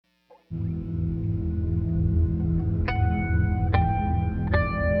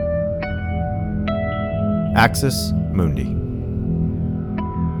Axis Mundi.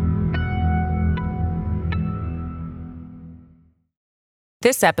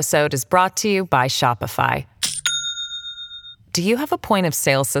 This episode is brought to you by Shopify. Do you have a point of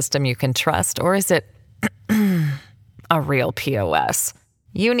sale system you can trust, or is it a real POS?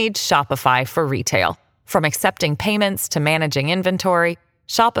 You need Shopify for retail. From accepting payments to managing inventory,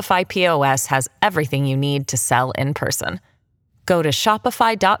 Shopify POS has everything you need to sell in person. Go to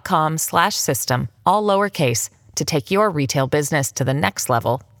shopify.com/system, all lowercase, to take your retail business to the next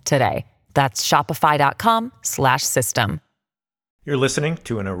level today. That's shopify.com/system. You're listening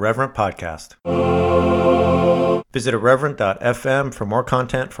to an Irreverent podcast. Visit irreverent.fm for more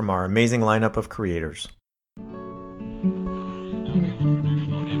content from our amazing lineup of creators.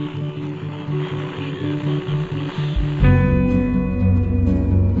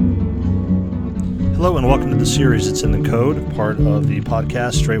 Hello and welcome to the series It's in the Code, part of the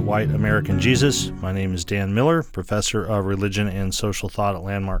podcast Straight White American Jesus. My name is Dan Miller, professor of religion and social thought at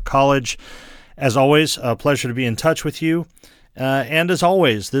Landmark College. As always, a pleasure to be in touch with you. And as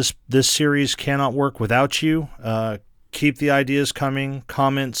always, this series cannot work without you. Keep the ideas coming,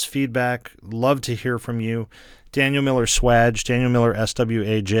 comments, feedback. Love to hear from you. Daniel Miller Swaj, Daniel Miller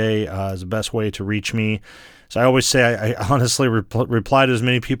SWAJ is the best way to reach me. So I always say I honestly reply to as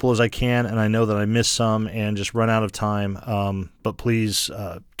many people as I can, and I know that I miss some and just run out of time. But please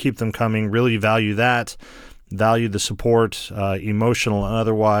keep them coming. Really value that. Value the support, emotional and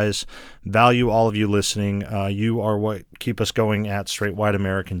otherwise. Value all of you listening. You are what keep us going at Straight White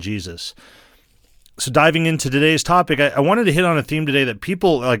American Jesus. So diving into today's topic, I wanted to hit on a theme today that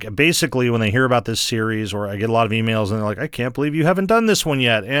people, like, basically when they hear about this series, or I get a lot of emails and they're like, I can't believe you haven't done this one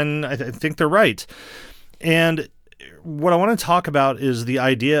yet. And I think they're right. And what I want to talk about is the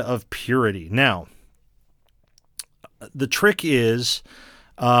idea of purity. Now, the trick is,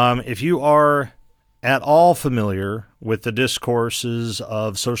 if you are at all familiar with the discourses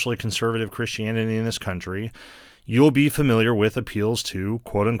of socially conservative Christianity in this country, you'll be familiar with appeals to,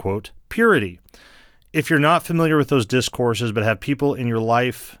 quote-unquote, purity. If you're not familiar with those discourses but have people in your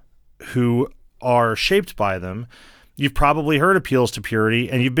life who are shaped by them, you've probably heard appeals to purity,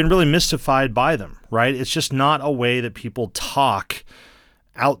 and you've been really mystified by them, right? It's just not a way that people talk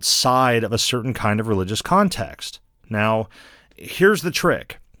outside of a certain kind of religious context. Now, here's the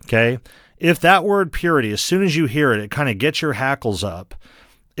trick, okay? If that word purity, as soon as you hear it, it kind of gets your hackles up,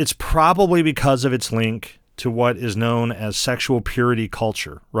 it's probably because of its link to what is known as sexual purity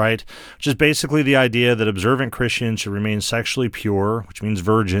culture, right? Which is basically the idea that observant Christians should remain sexually pure, which means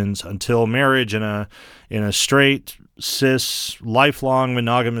virgins, until marriage in a straight, cis, lifelong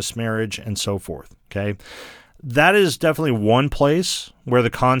monogamous marriage, and so forth, okay? That is definitely one place where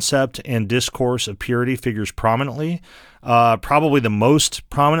the concept and discourse of purity figures prominently. Probably the most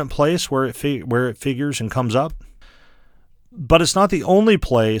prominent place where it figures and comes up. But it's not the only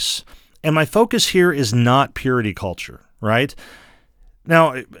place, and my focus here is not purity culture, right?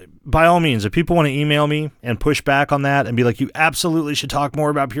 Now, by all means, if people want to email me and push back on that and be like, you absolutely should talk more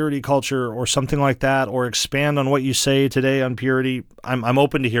about purity culture or something like that, or expand on what you say today on purity, I'm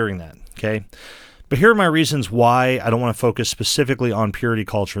open to hearing that, okay? But here are my reasons why I don't want to focus specifically on purity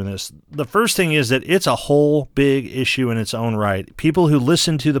culture in this. The first thing is that it's a whole big issue in its own right. People who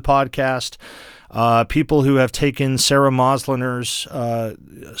listen to the podcast, people who have taken Sarah Mosliner's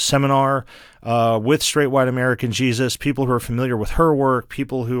seminar with Straight White American Jesus, people who are familiar with her work,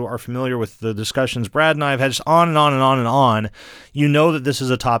 people who are familiar with the discussions Brad and I have had, just on and on and on and on. You know that this is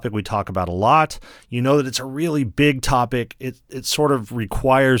a topic we talk about a lot. You know that it's a really big topic. It sort of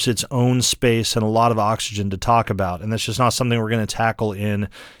requires its own space and a lot of oxygen to talk about, and that's just not something we're going to tackle in,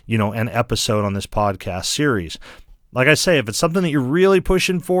 an episode on this podcast series. Like I say, if it's something that you're really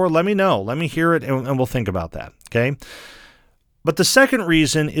pushing for, let me know. Let me hear it, and we'll think about that, okay? But the second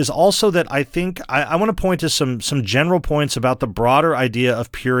reason is also that I think I want to point to some general points about the broader idea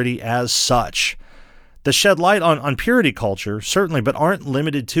of purity as such that shed light on purity culture, certainly, but aren't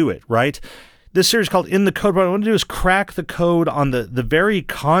limited to it, right? This series called In the Code, what I want to do is crack the code on the very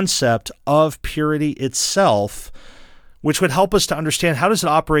concept of purity itself, which would help us to understand how does it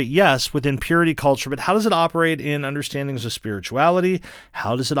operate, yes, within purity culture, but how does it operate in understandings of spirituality?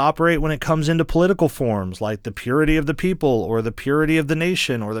 How does it operate when it comes into political forms like the purity of the people or the purity of the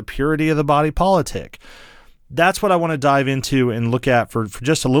nation or the purity of the body politic? That's what I want to dive into and look at for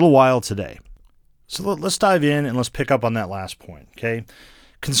just a little while today. So let's dive in and let's pick up on that last point, okay?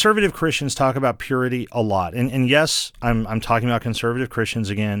 Conservative Christians talk about purity a lot. And yes, I'm talking about conservative Christians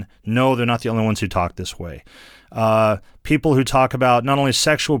again. No, they're not the only ones who talk this way. People who talk about not only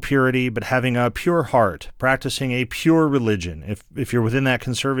sexual purity, but having a pure heart, practicing a pure religion. If you're within that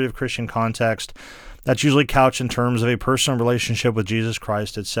conservative Christian context, That's usually couched in terms of a personal relationship with Jesus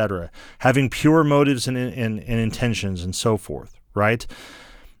Christ, etc., having pure motives and intentions and so forth, right?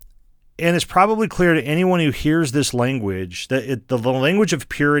 And it's probably clear to anyone who hears this language that the language of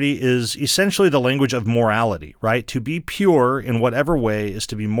purity is essentially the language of morality, right? To be pure in whatever way is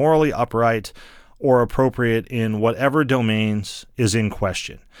to be morally upright or appropriate in whatever domains is in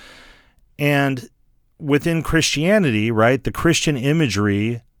question. And within Christianity, right, the Christian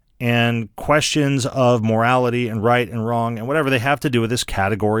imagery and questions of morality and right and wrong and whatever, they have to do with this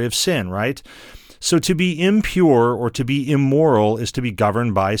category of sin, right? So to be impure or to be immoral is to be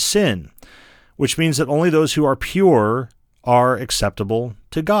governed by sin, which means that only those who are pure are acceptable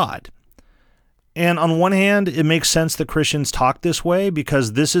to God. And on one hand, it makes sense that Christians talk this way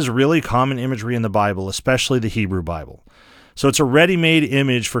because this is really common imagery in the Bible, especially the Hebrew Bible. So it's a ready-made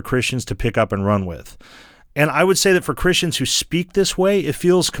image for Christians to pick up and run with. And I would say that for Christians who speak this way, it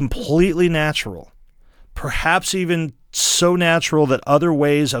feels completely natural, perhaps even so natural that other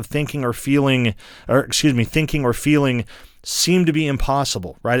ways of thinking or feeling seem to be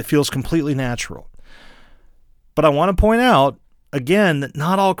impossible, right? It feels completely natural. But I want to point out, again, that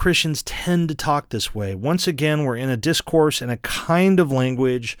not all Christians tend to talk this way. Once again, we're in a discourse and a kind of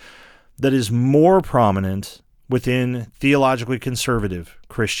language that is more prominent within theologically conservative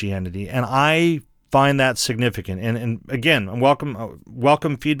Christianity, and I find that significant. And again, I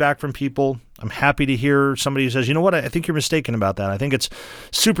welcome feedback from people. I'm happy to hear somebody who says, you know what, I think you're mistaken about that. I think it's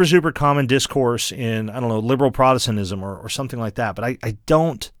super, super common discourse in, liberal Protestantism or something like that. But I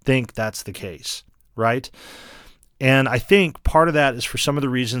don't think that's the case, right? And I think part of that is for some of the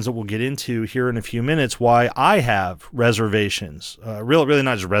reasons that we'll get into here in a few minutes, why I have reservations, really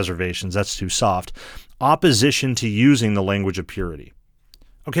not just reservations, that's too soft, opposition to using the language of purity.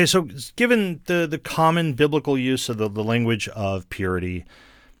 Okay, so given the common biblical use of the language of purity,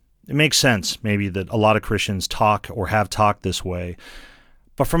 it makes sense maybe that a lot of Christians talk or have talked this way.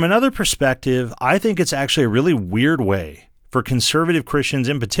 But from another perspective, I think it's actually a really weird way for conservative Christians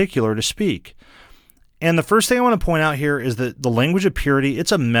in particular to speak. And the first thing I want to point out here is that the language of purity,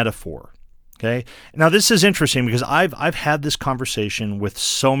 it's a metaphor. Okay? Now this is interesting because I've had this conversation with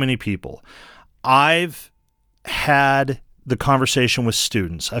so many people. I've had the conversation with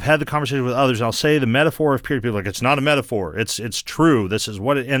students. I've had the conversation with others, and I'll say the metaphor of purity. People are like, it's not a metaphor. It's true. This is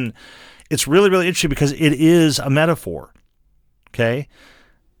what it, and it's really, really interesting because it is a metaphor. Okay?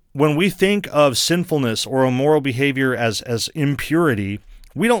 When we think of sinfulness or immoral behavior as impurity,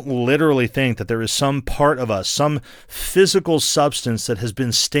 we don't literally think that there is some part of us, some physical substance that has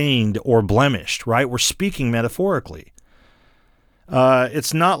been stained or blemished, right? We're speaking metaphorically.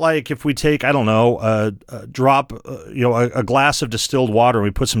 It's not like if we take, a drop, a glass of distilled water, and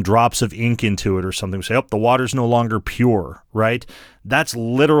we put some drops of ink into it or something. We say, the water's no longer pure, right? That's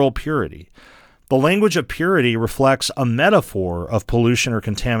literal purity. The language of purity reflects a metaphor of pollution or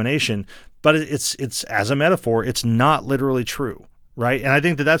contamination, but it's as a metaphor, it's not literally true, right? And I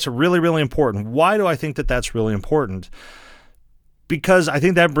think that that's really, really important. Why do I think that that's really important? Because I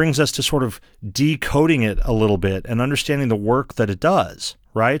think that brings us to sort of decoding it a little bit and understanding the work that it does,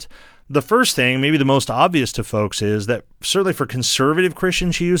 right? The first thing, maybe the most obvious to folks, is that certainly for conservative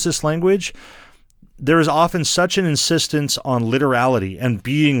Christians who use this language, there is often such an insistence on literality and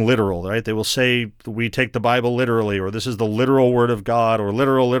being literal, right? They will say, we take the Bible literally, or this is the literal word of God, or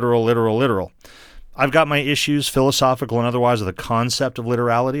literal. I've got my issues, philosophical and otherwise, with the concept of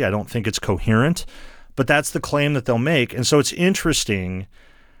literality. I don't think it's coherent. But that's the claim that they'll make. And so it's interesting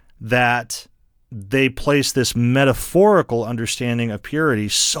that they place this metaphorical understanding of purity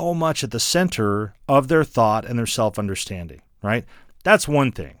so much at the center of their thought and their self-understanding, right? That's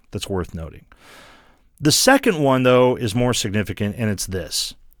one thing that's worth noting. The second one, though, is more significant, and it's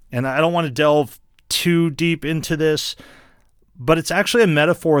this. And I don't want to delve too deep into this, but it's actually a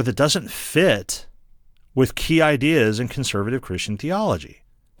metaphor that doesn't fit with key ideas in conservative Christian theology.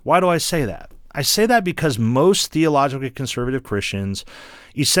 Why do I say that? I say that because most theologically conservative Christians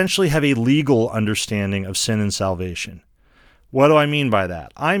essentially have a legal understanding of sin and salvation. What do I mean by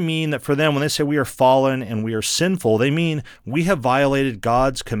that? I mean that for them, when they say we are fallen and we are sinful, they mean we have violated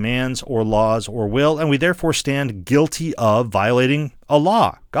God's commands or laws or will, and we therefore stand guilty of violating a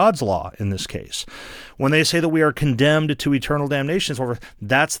law, God's law in this case. When they say that we are condemned to eternal damnation,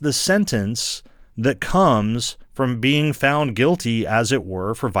 that's the sentence that comes from being found guilty, as it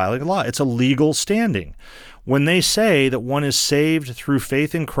were, for violating the law. It's a legal standing. When they say that one is saved through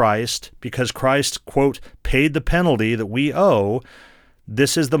faith in Christ because Christ, quote, paid the penalty that we owe,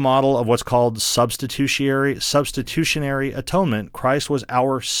 this is the model of what's called substitutionary atonement. Christ was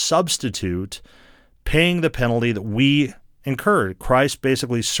our substitute, paying the penalty that we incurred. Christ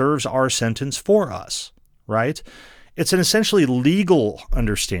basically serves our sentence for us, right? It's an essentially legal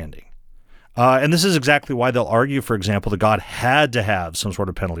understanding. And this is exactly why they'll argue, for example, that God had to have some sort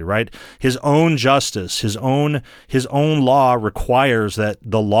of penalty, right? His own justice, his own law requires that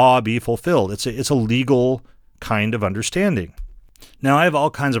the law be fulfilled. It's a legal kind of understanding. Now, I have all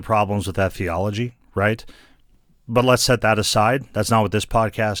kinds of problems with that theology, right? But let's set that aside. That's not what this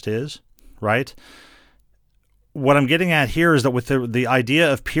podcast is, right? What I'm getting at here is that with the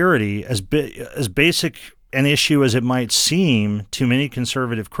idea of purity, as basic an issue as it might seem to many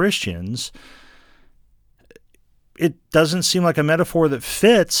conservative Christians, it doesn't seem like a metaphor that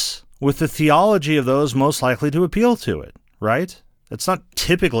fits with the theology of those most likely to appeal to it, right? It's not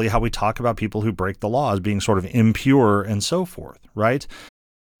typically how we talk about people who break the law as being sort of impure and so forth, right?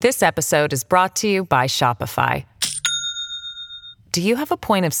 This episode is brought to you by Shopify. Do you have a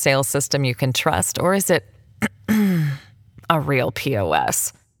point of sale system you can trust, or is it a real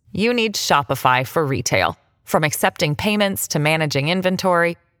POS? You need Shopify for retail. From accepting payments to managing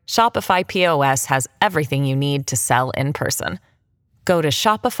inventory, Shopify POS has everything you need to sell in person. Go to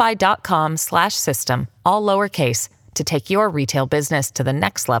shopify.com/system, all lowercase, to take your retail business to the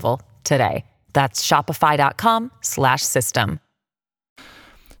next level today. That's shopify.com/system.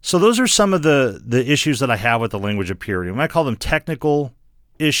 So those are some of the issues that I have with the language of purity. When I call them technical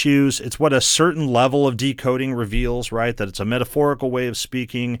issues, it's what a certain level of decoding reveals, right? That it's a metaphorical way of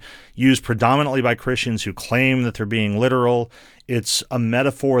speaking used predominantly by Christians who claim that they're being literal. It's a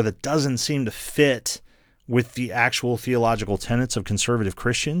metaphor that doesn't seem to fit with the actual theological tenets of conservative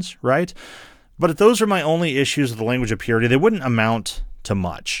Christians, right? But if those are my only issues with the language of purity, they wouldn't amount to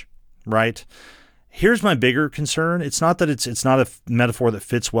much, right? Here's my bigger concern. It's not that it's not a metaphor that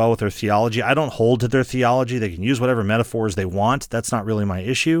fits well with their theology. I don't hold to their theology. They can use whatever metaphors they want. That's not really my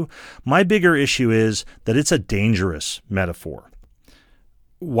issue. My bigger issue is that it's a dangerous metaphor.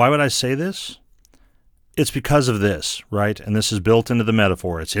 Why would I say this? It's because of this, right? And this is built into the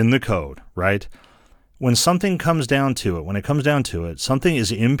metaphor. It's in the code, right? When something comes down to it, something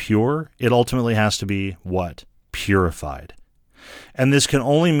is impure, it ultimately has to be what? Purified. And this can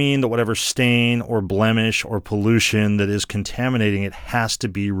only mean that whatever stain or blemish or pollution that is contaminating it has to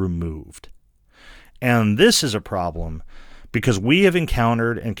be removed. And this is a problem because we have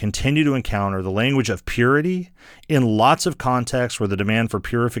encountered and continue to encounter the language of purity in lots of contexts where the demand for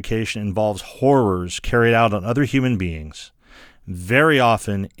purification involves horrors carried out on other human beings, very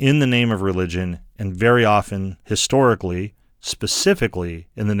often in the name of religion and very often historically, specifically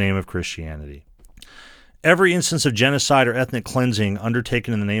in the name of Christianity. Every instance of genocide or ethnic cleansing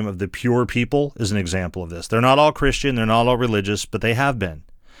undertaken in the name of the pure people is an example of this. They're not all Christian, they're not all religious, but they have been.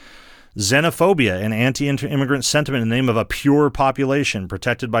 Xenophobia and anti-immigrant sentiment in the name of a pure population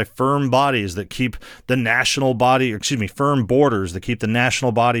protected by firm bodies that keep the national body, firm borders that keep the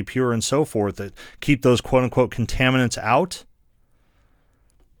national body pure and so forth, that keep those quote-unquote contaminants out.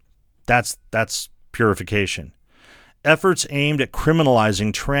 That's purification. Efforts aimed at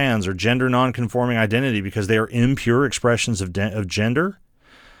criminalizing trans or gender nonconforming identity because they are impure expressions of gender.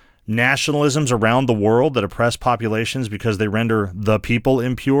 Nationalisms around the world that oppress populations because they render the people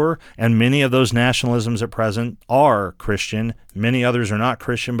impure, and many of those nationalisms at present are Christian. Many others are not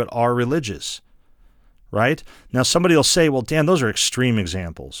Christian but are religious, right? Now somebody will say, well, Dan, those are extreme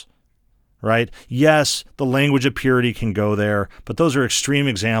examples. Right? Yes, the language of purity can go there, but those are extreme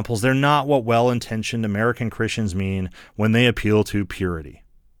examples. They're not what well-intentioned American Christians mean when they appeal to purity.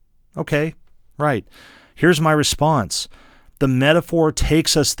 Okay, right. Here's my response. The metaphor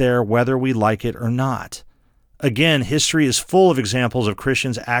takes us there whether we like it or not. Again, history is full of examples of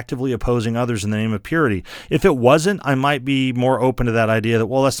Christians actively opposing others in the name of purity. If it wasn't, I might be more open to that idea that,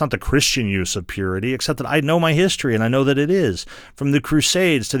 well, that's not the Christian use of purity, except that I know my history and I know that it is. From the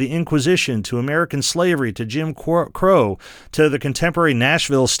Crusades to the Inquisition to American slavery to Jim Crow to the contemporary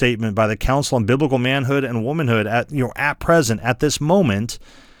Nashville statement by the Council on Biblical Manhood and Womanhood at present, at this moment,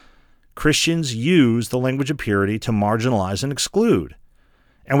 Christians use the language of purity to marginalize and exclude.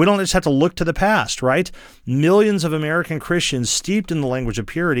 And we don't just have to look to the past, right? Millions of American Christians steeped in the language of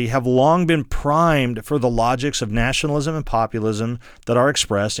purity have long been primed for the logics of nationalism and populism that are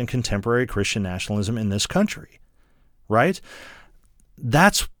expressed in contemporary Christian nationalism in this country, right?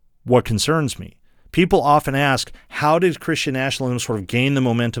 That's what concerns me. People often ask, how did Christian nationalism sort of gain the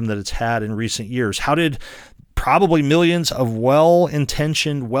momentum that it's had in recent years? How did probably millions of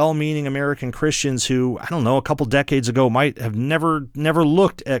well-intentioned, well-meaning American Christians who, I don't know, a couple decades ago might have never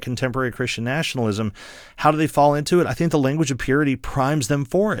looked at contemporary Christian nationalism, how do they fall into it? I think the language of purity primes them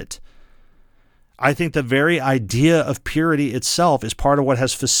for it. I think the very idea of purity itself is part of what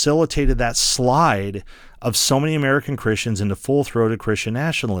has facilitated that slide of so many American Christians into full-throated Christian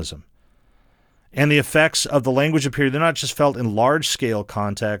nationalism. And the effects of the language of purity, they're not just felt in large-scale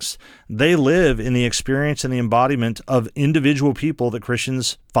contexts. They live in the experience and the embodiment of individual people that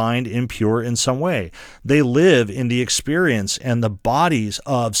Christians find impure in some way. They live in the experience and the bodies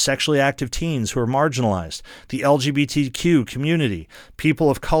of sexually active teens who are marginalized, the LGBTQ community,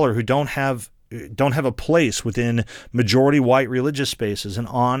 people of color who don't have a place within majority white religious spaces, and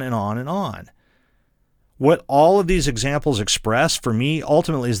on and on and on. What all of these examples express for me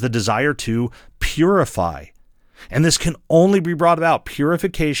ultimately is the desire to purify. And this can only be brought about,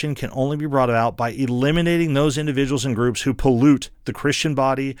 purification can only be brought about by eliminating those individuals and groups who pollute the Christian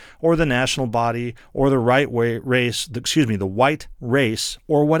body or the national body or the the white race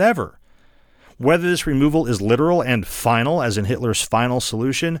or whatever. Whether this removal is literal and final, as in Hitler's final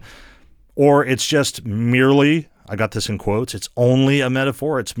solution, or it's just merely, I got this in quotes, it's only a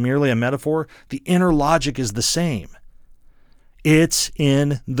metaphor, it's merely a metaphor, the inner logic is the same. It's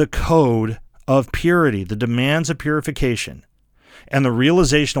in the code of purity, the demands of purification. And the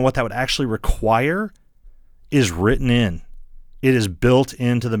realization of what that would actually require is written in. It is built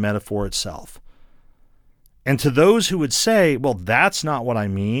into the metaphor itself. And to those who would say, well, that's not what I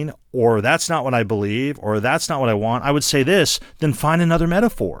mean, or that's not what I believe, or that's not what I want, I would say this, then find another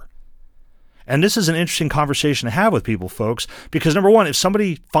metaphor. And this is an interesting conversation to have with people, folks, because number one, if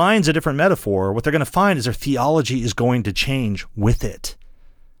somebody finds a different metaphor, what they're going to find is their theology is going to change with it.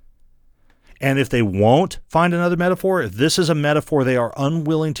 And if they won't find another metaphor, if this is a metaphor they are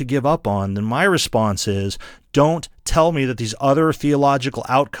unwilling to give up on, then my response is, don't tell me that these other theological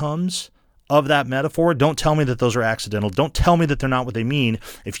outcomes of that metaphor, don't tell me that those are accidental. Don't tell me that they're not what they mean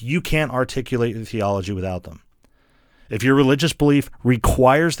if you can't articulate your theology without them. If your religious belief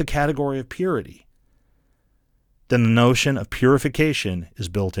requires the category of purity, then the notion of purification is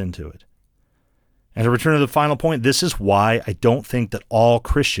built into it. And to return to the final point, this is why I don't think that all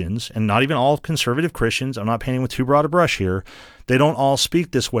Christians, and not even all conservative Christians, I'm not painting with too broad a brush here, they don't all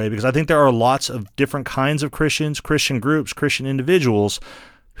speak this way, because I think there are lots of different kinds of Christians, Christian groups, Christian individuals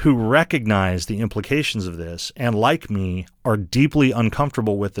who recognize the implications of this and, like me, are deeply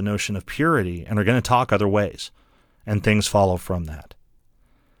uncomfortable with the notion of purity and are going to talk other ways. And things follow from that.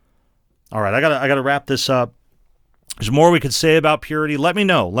 All right, I gotta wrap this up. There's more we could say about purity. Let me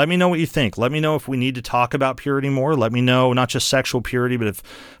know. Let me know what you think. Let me know if we need to talk about purity more. Let me know not just sexual purity, but if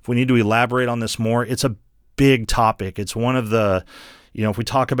we need to elaborate on this more. It's a big topic. It's one of the, if we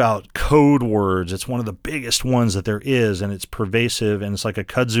talk about code words, it's one of the biggest ones that there is, and it's pervasive, and it's like a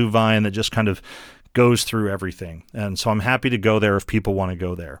kudzu vine that just kind of goes through everything. And so I'm happy to go there if people want to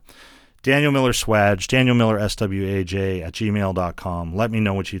go there. Daniel Miller Swaj, Daniel Miller SWAJ @gmail.com. Let me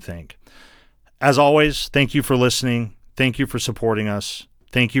know what you think. As always, thank you for listening. Thank you for supporting us.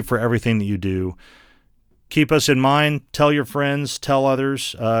 Thank you for everything that you do. Keep us in mind. Tell your friends. Tell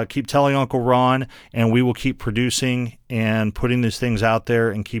others. Keep telling Uncle Ron, and we will keep producing and putting these things out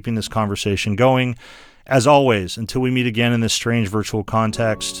there and keeping this conversation going. As always, until we meet again in this strange virtual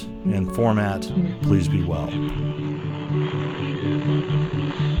context and format, please be well.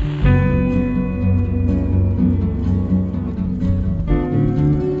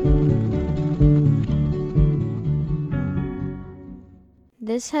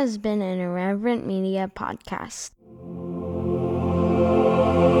 This has been an Irreverent Media podcast.